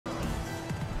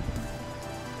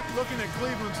Looking at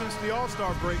Cleveland since the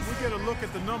All-Star break, we get a look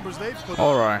at the numbers they've put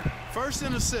All up. right. First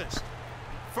in assists,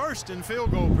 first in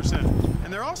field goal percentage,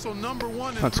 and they're also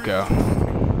 #1 in Let's go.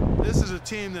 This is a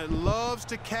team that loves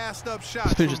to cast up shots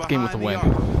Let's finish from this game with a behind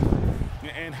win. the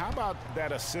arc. And how about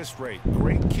that assist rate?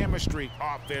 Great chemistry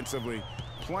offensively.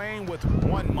 Playing with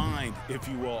one mind, if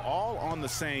you will, all on the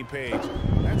same page.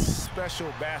 That's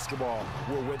special basketball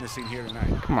we're witnessing here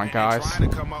tonight. Come on, guys. And trying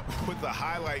to come up with the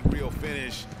highlight reel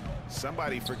finish.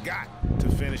 Somebody forgot to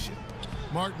finish it.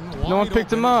 Martin, No one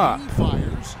picked him up. He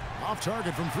fires off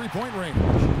target from three-point range.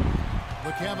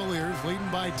 The Cavaliers leading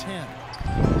by 10.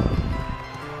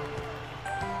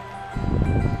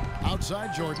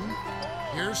 Outside Jordan.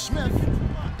 Here's Smith.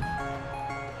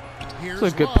 Here's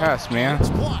It's a good Love. pass, man. It's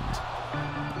blocked.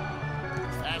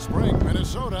 Fast break,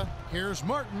 Minnesota. Here's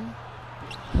Martin.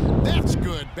 That's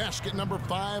good. Basket number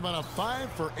 5 on a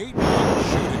 5 for 8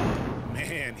 shooting.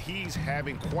 Man, he's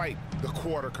having quite the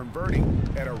quarter,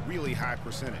 converting at a really high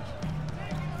percentage.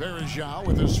 Varejao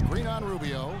with a screen on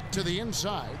Rubio to the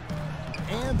inside.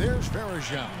 And there's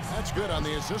Varejao. That's good on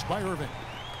the assist by Irving.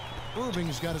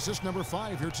 Irving's got assist number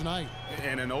 5 here tonight.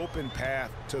 And an open path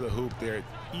to the hoop there.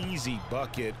 Easy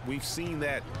bucket. We've seen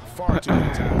that far too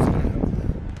many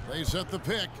times. They set the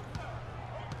pick.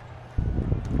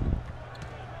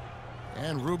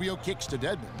 And Rubio kicks to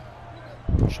Dedmon.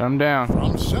 Shut him down.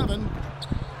 From 7,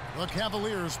 the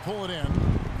Cavaliers pull it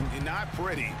in. Not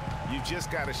pretty. You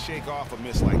just got to shake off a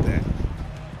miss like that.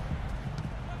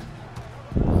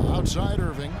 Outside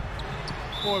Irving.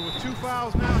 Boy, with 2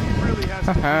 fouls now, he really has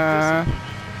to be disciplined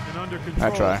and under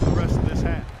control for the rest of this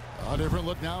half. A different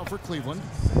look now for Cleveland.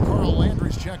 Carl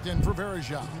Landry's checked in for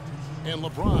Varejao. And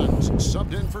LeBron's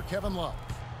subbed in for Kevin Love.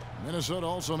 Minnesota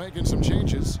also making some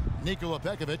changes. Nikola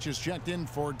Pekovic is checked in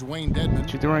for Dwayne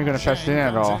Dedmon. You weren't going to pass it in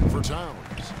at all. For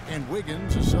Towns. And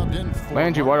Wiggins is subbed in for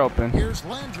Landry wide open. Here's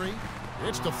Landry.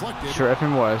 It's deflected. Sure,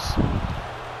 effing was.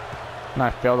 And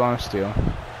I failed on a steal.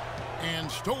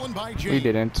 And stolen by James. We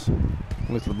didn't. At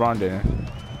least LeBron didn't.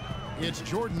 It's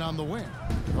Jordan on the wing.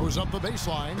 Goes up the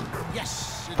baseline.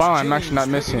 Yes. Finally, I'm actually not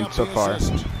missing so far.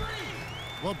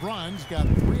 LeBron's got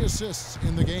 3 assists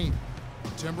in the game.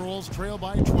 Timberwolves trail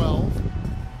by 12.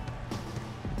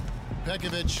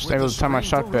 Pekovic. Just able to time my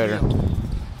shot better.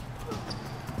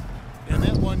 And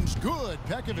that one's good.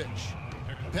 Pekovic.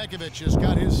 Pekovic has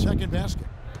got his second basket.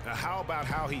 Now how about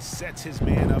how he sets his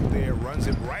man up there, runs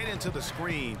him right into the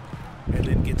screen, and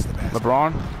then gets the basket.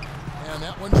 LeBron. And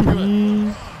that one's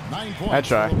good. 9 points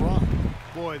That's right. for LeBron.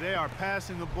 Boy, they are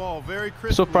passing the ball very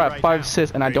crisply. So far, right 5 now.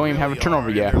 assists, and I don't even have a turnover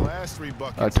yet.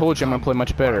 I told you I'm gonna play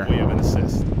much better. We have an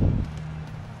assist.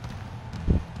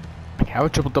 Have a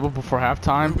triple-double before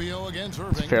halftime. Rubio against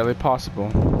Irving. It's fairly possible.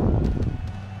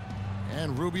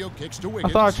 And Rubio kicks to I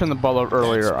Wiggins. thought I turned the ball over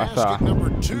earlier. I That's thought. basket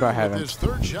number 2 But I with haven't. his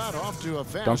 3rd shot off to a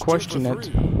fast Don't question 2 it. for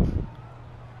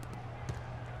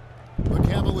 3. The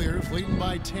Cavaliers leading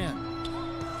by 10.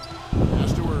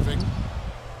 Pass to Irving.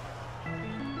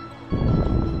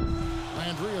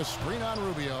 Landry a screen on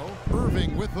Rubio.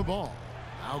 Irving with the ball.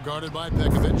 Now guarded by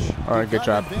Pekovic. All right, good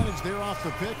job. Advantage there off the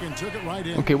pick and took it right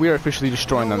in. Okay, we are officially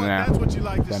destroying them now. That's what you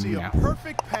like to Them see. now. A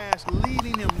perfect pass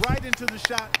leading him right into the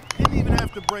shot. Didn't even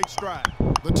have to break stride.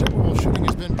 The Timberwolves shooting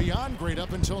has been beyond great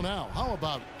up until now. How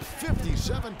about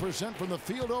 57% from the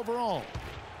field overall?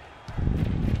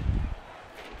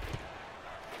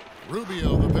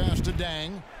 Rubio, the pass to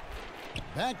Dang.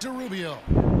 Back to Rubio.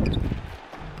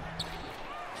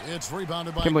 It's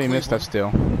rebounded by Can't believe he missed that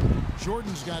Cleveland. steal.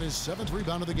 Jordan's got his 7th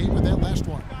rebound of the game with that last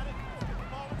one.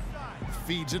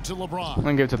 Feeds it to LeBron. I'm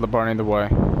gonna give it to LeBron either way.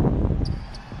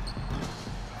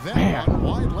 That one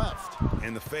wide left.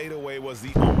 And the fadeaway was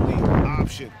the only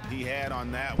option he had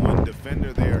on that one.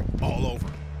 Defender there all over.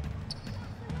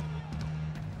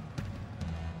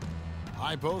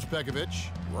 High post Pekovic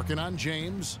working on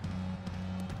James.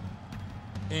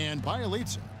 And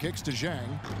Bielitsa kicks to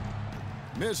Zhang.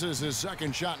 Misses his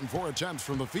 2nd shot in 4 attempts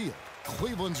from the field.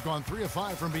 Cleveland's gone 3 of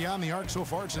 5 from beyond the arc so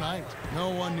far tonight. No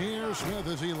one near Smith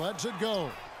as he lets it go.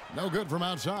 No good from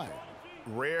outside.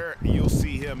 Rare you'll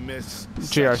see him miss.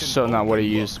 JR is so not what he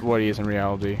used. is in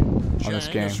reality on this Zhang,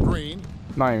 a game. screen.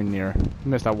 Not even near.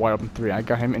 Missed that wide open 3. I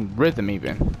got him in rhythm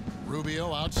even.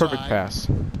 Rubio outside. Perfect pass.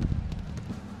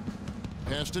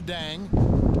 Pass to Dang.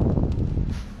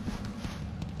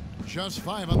 Just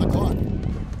 5 on the clock.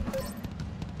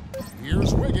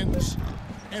 Here's Wiggins.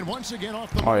 And once again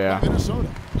off the Oh, yeah. by Minnesota.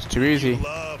 It's too easy.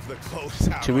 Love the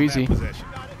closeout. Too on that easy. possession.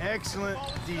 Excellent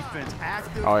defense.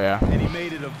 Active. Oh, yeah. And he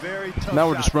made it a very tough Now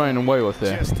we're shot. just running away with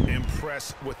it. Just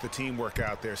impressed with the teamwork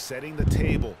out there, setting the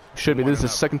table. Should be. for This is one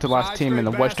the second to last Five team in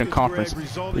the straight Western baskets, Conference. Greg,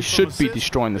 resulted We from should be assists.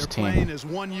 destroying this They're playing team. as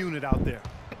one unit out there.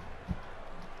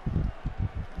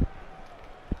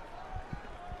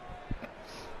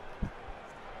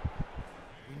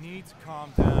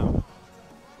 calm down.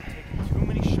 Taking too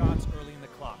many shots early in the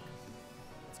clock.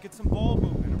 Let's get some ball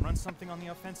movement and run something on the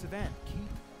offensive end. Keep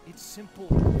it simple.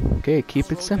 Okay,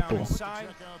 keep it simple.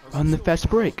 On the fast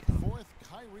break.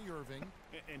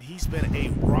 And he's been a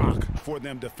rock for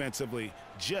them defensively.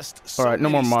 Just so All right, no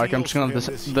more many Mike. I'm just gonna steals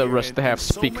let for him the this rest of the year, half and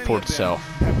so speak many for of them itself.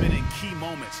 have been in key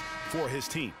moments for his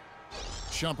team.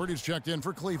 Shumpert is checked in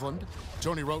for Cleveland.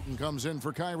 Tony Roten comes in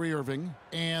for Kyrie Irving.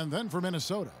 And then for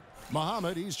Minnesota,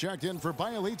 Muhammad, he's checked in for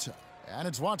Bielitsa. And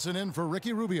it's Watson in for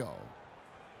Ricky Rubio.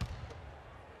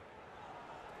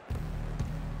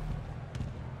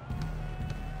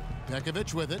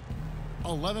 Pekovic with it.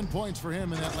 11 points for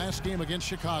him in that last game against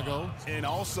Chicago. And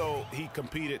also, he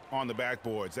competed on the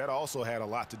backboards. That also had a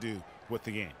lot to do with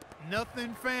the game.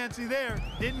 Nothing fancy there.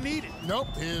 Didn't need it. Nope.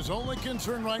 His only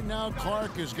concern right now,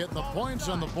 Clark, is getting the points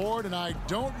on the board, and I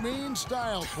don't mean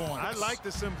style points. I like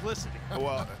the simplicity.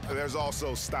 Well, there's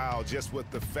also style just with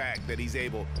the fact that he's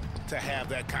able to have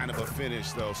that kind of a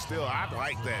finish, though. Still, I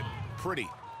like that pretty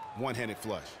one-handed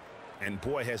flush. And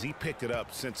boy, has he picked it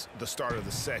up since the start of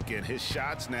the second. His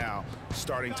shots now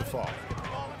starting to fall.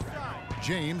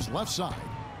 James left side.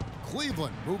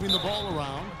 Cleveland moving the ball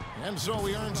around. And so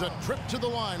he earns a trip to the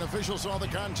line. Officials saw the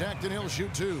contact and he'll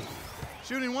shoot two.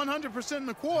 Shooting 100% in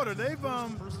the quarter.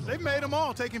 They've made them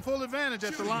all taking full advantage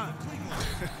at the line.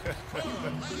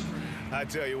 I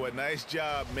tell you what, nice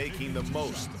job making the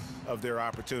most of their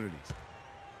opportunities.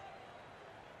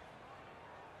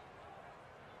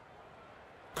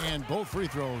 And both free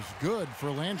throws good for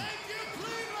Landry.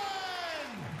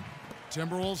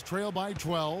 Timberwolves trail by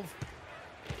 12.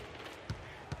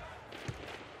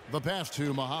 The pass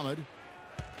to Muhammad.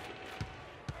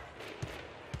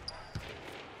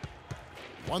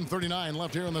 1:39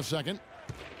 left here in the second.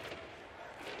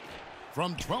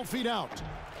 From 12 feet out.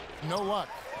 No luck.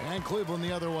 And Cleveland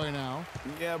the other way now.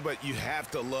 Yeah, but you have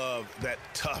to love that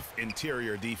tough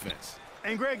interior defense.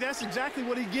 And, Greg, that's exactly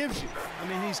what he gives you. I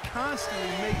mean, he's constantly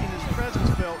making his presence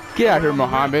felt. Get out here,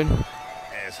 Muhammad.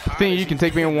 Think Think you can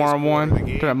take me in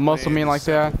one-on-one? Try to muscle me like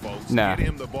that? Nah.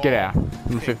 Get out.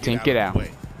 Number 15, get out.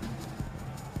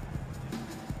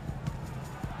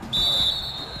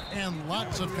 And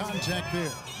lots of contact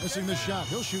there. Missing the shot.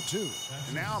 He'll shoot two.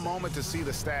 Now a moment to see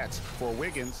the stats for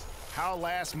Wiggins. How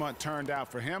last month turned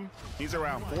out for him. He's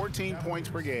around 14 points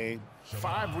per game,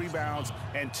 5 rebounds,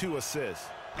 and 2 assists.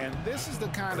 And this is the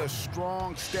kind of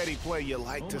strong, steady play you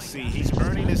like to see. He's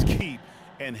earning his keep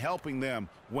and helping them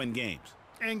win games.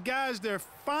 And, guys, they're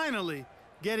finally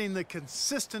getting the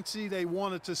consistency they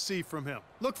wanted to see from him.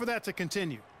 Look for that to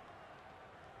continue.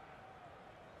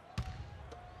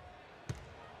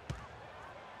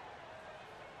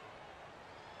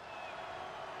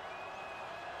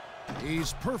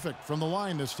 He's perfect from the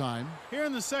line this time. Here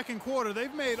in the second quarter,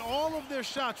 they've made all of their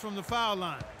shots from the foul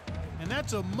line. And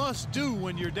that's a must-do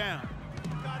when you're down.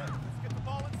 Got it. Let's get the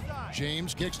ball inside.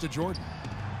 James kicks to Jordan.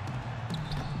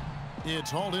 It's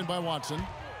hauled in by Watson.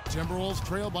 Timberwolves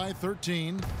trail by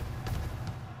 13.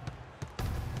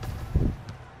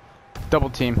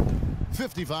 Double team.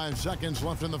 55 seconds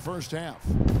left in the first half.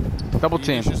 Double He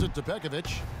team. dishes it to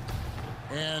Pekovic.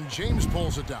 And James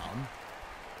pulls it down.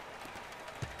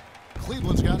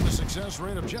 Cleveland's gotten a success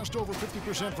rate of just over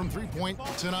 50% from three-point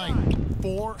tonight.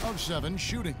 4 of 7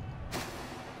 shooting.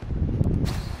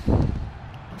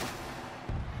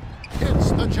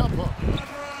 Hits the jump hook.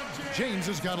 James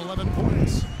has got 11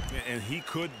 points. And he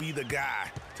could be the guy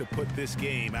to put this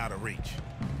game out of reach.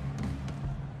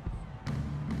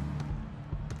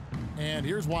 And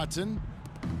here's Watson.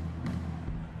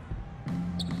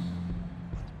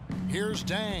 Here's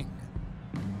Dang.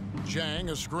 Jang,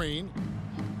 a screen.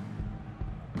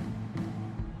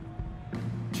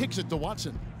 Kicks it to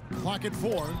Watson. Clock at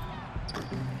 4.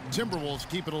 Timberwolves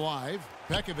keep it alive.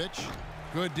 Pekovic.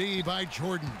 Good D by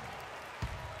Jordan.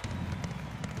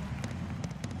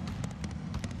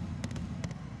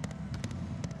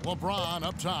 LeBron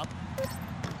up top.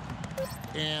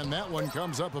 And that one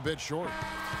comes up a bit short.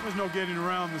 There's no getting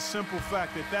around the simple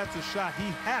fact that that's a shot he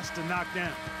has to knock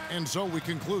down. And so we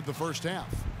conclude the first half.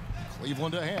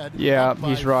 Cleveland ahead. Yeah, up by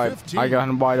he's right. 15. I got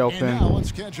him wide open. And now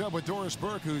let's catch up with Doris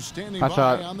Burke, who's standing I by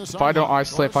thought on the if I don't sideline.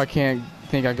 isolate, if I can't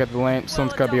think I get the lane,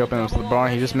 someone's got to be open. It was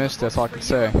LeBron. He just missed. That's all I can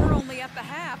say. We're only at the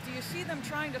half. Do you see them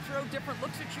trying to throw different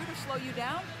looks at you to slow you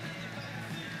down?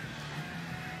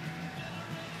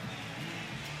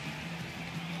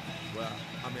 Well,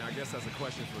 I mean, I guess that's a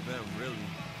question for them, really.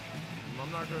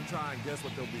 I'm not going to try and guess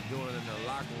what they'll be doing in their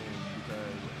locker room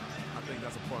because I think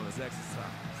that's a pointless exercise.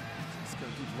 Just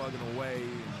going to keep plugging away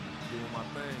and doing my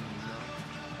thing, you know?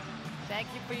 Thank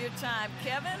you for your time,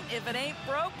 Kevin. If it ain't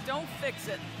broke, don't fix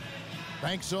it.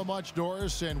 Thanks so much,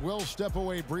 Doris, and we'll step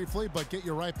away briefly, but get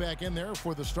you right back in there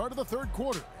for the start of the third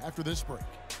quarter after this break.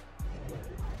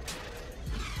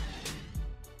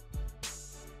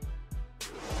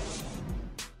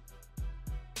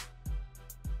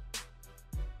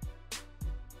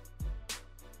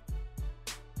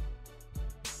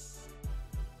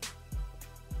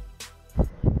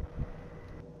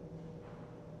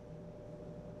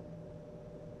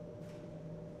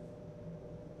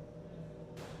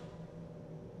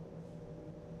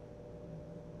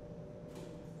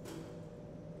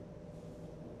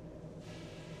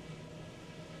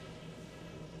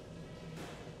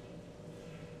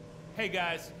 Hey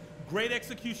guys, great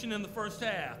execution in the first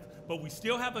half, but we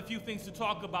still have a few things to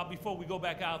talk about before we go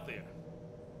back out there.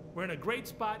 We're in a great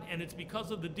spot, and it's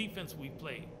because of the defense we've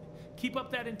played. Keep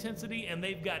up that intensity, and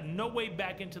they've got no way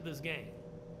back into this game.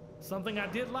 Something I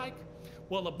did like?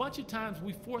 Well, a bunch of times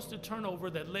we forced a turnover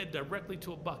that led directly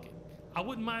to a bucket. I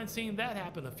wouldn't mind seeing that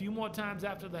happen a few more times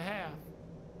after the half.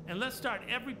 And let's start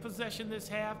every possession this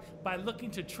half by looking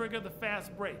to trigger the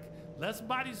fast break. Less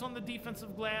bodies on the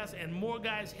defensive glass and more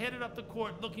guys headed up the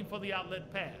court looking for the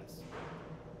outlet pass.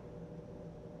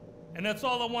 And that's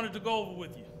all I wanted to go over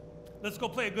with you. Let's go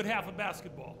play a good half of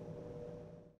basketball.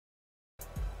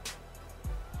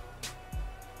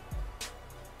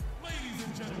 Ladies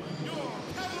and gentlemen, your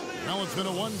Cavaliers. Well, it's been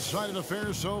a one-sided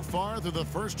affair so far through the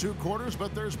first two quarters,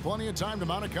 but there's plenty of time to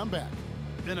mount a comeback.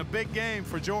 Been a big game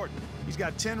for Jordan. He's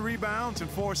got 10 rebounds and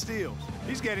 4 steals.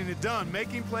 He's getting it done,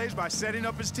 making plays by setting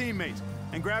up his teammates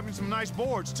and grabbing some nice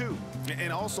boards, too.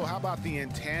 And also, how about the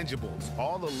intangibles?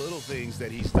 All the little things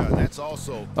that he's done. That's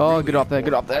also... Oh, really get off that,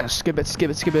 get off that. Skip it, skip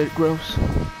it, skip it. Gross.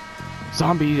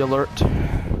 Zombie alert.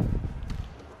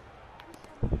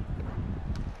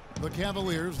 The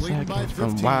Cavaliers leading by Seconds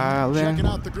from 15. Wildin'. Checking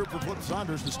out the group for Flip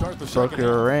Saunders to start the second Broke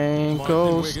your half. ankles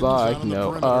Martin Wiggins like out on the no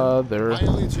perimeter. other.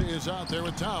 Bielitsa is out there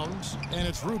with Towns, and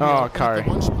it's Rubio Oh, at the Kyrie.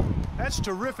 one spot. That's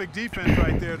terrific defense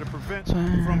right there to prevent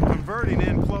from converting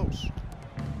in close.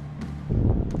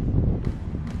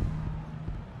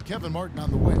 Kevin Martin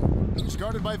on the wing. He's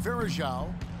guarded by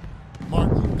Varejao.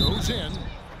 Martin goes in,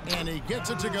 and he gets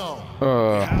it to go.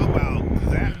 How about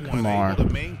that one? Come on. Able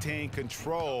to maintain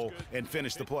control and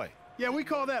finish the play. Yeah, we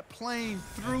call that playing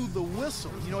through the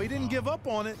whistle. You know, he didn't give up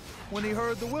on it when he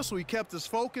heard the whistle. He kept his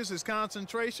focus, his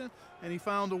concentration, and he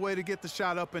found a way to get the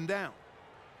shot up and down.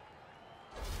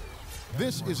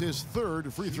 This is his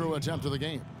third free throw attempt of the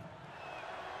game.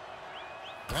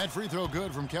 That free throw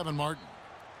good from Kevin Martin.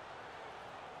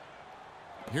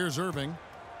 Here's Irving.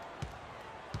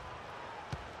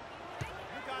 You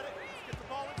got it. Let's get the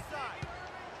ball inside.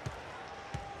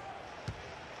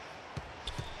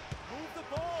 Move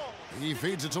the ball. He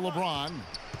feeds it to LeBron.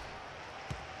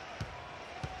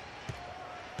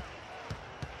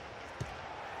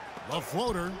 The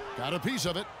floater got a piece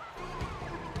of it.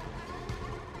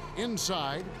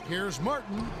 Inside, here's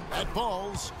Martin at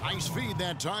balls. Nice feed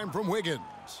that time from Wiggins.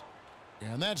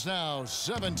 And that's now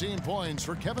 17 points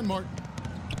for Kevin Martin.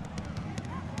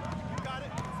 You got it.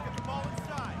 Let's get the ball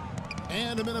inside.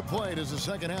 And a minute played as the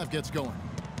second half gets going.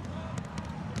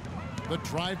 The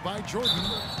drive by Jordan.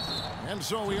 And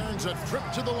so he earns a trip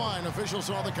to the line. Official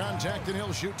saw the contact, and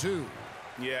he'll shoot two.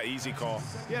 Yeah, easy call.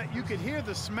 Yeah, you could hear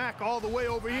the smack all the way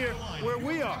over here where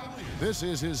we are. This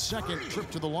is his second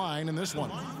trip to the line in this one.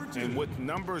 And with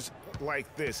numbers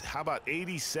like this, how about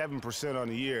 87% on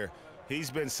the year?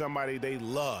 He's been somebody they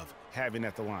love having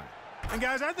at the line. And,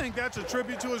 guys, I think that's a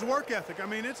tribute to his work ethic. I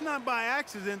mean, it's not by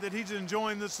accident that he's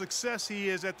enjoying the success he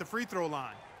is at the free throw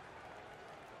line.